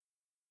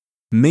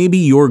Maybe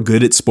you're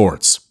good at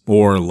sports,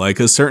 or like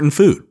a certain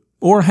food,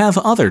 or have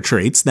other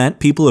traits that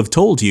people have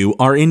told you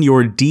are in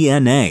your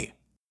DNA.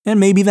 And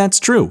maybe that's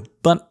true,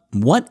 but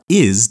what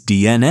is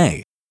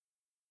DNA?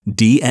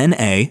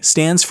 DNA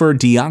stands for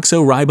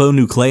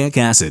deoxyribonucleic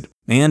acid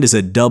and is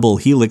a double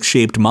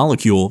helix-shaped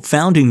molecule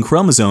found in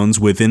chromosomes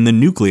within the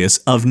nucleus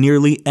of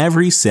nearly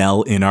every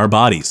cell in our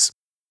bodies.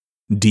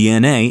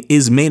 DNA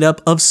is made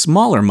up of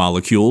smaller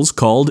molecules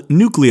called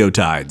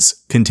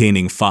nucleotides,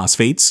 containing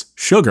phosphates,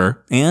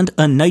 sugar, and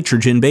a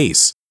nitrogen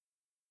base.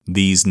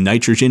 These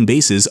nitrogen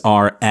bases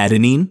are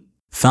adenine,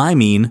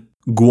 thymine,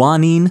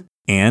 guanine,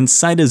 and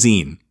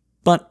cytosine,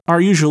 but are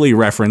usually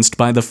referenced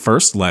by the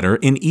first letter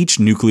in each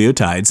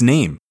nucleotide's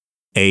name,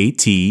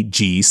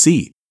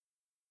 ATGC.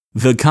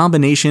 The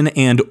combination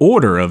and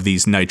order of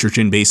these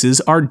nitrogen bases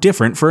are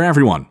different for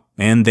everyone,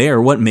 and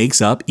they're what makes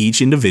up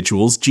each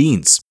individual's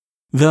genes.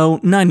 Though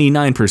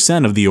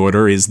 99% of the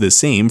order is the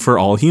same for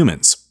all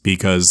humans,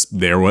 because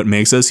they're what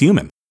makes us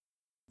human.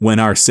 When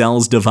our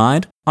cells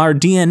divide, our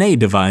DNA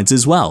divides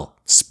as well,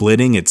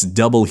 splitting its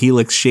double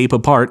helix shape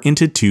apart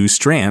into two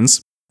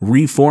strands,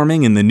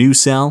 reforming in the new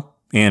cell,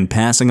 and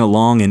passing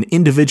along an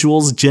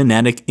individual's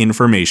genetic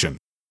information.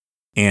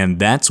 And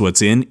that's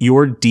what's in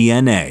your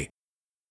DNA.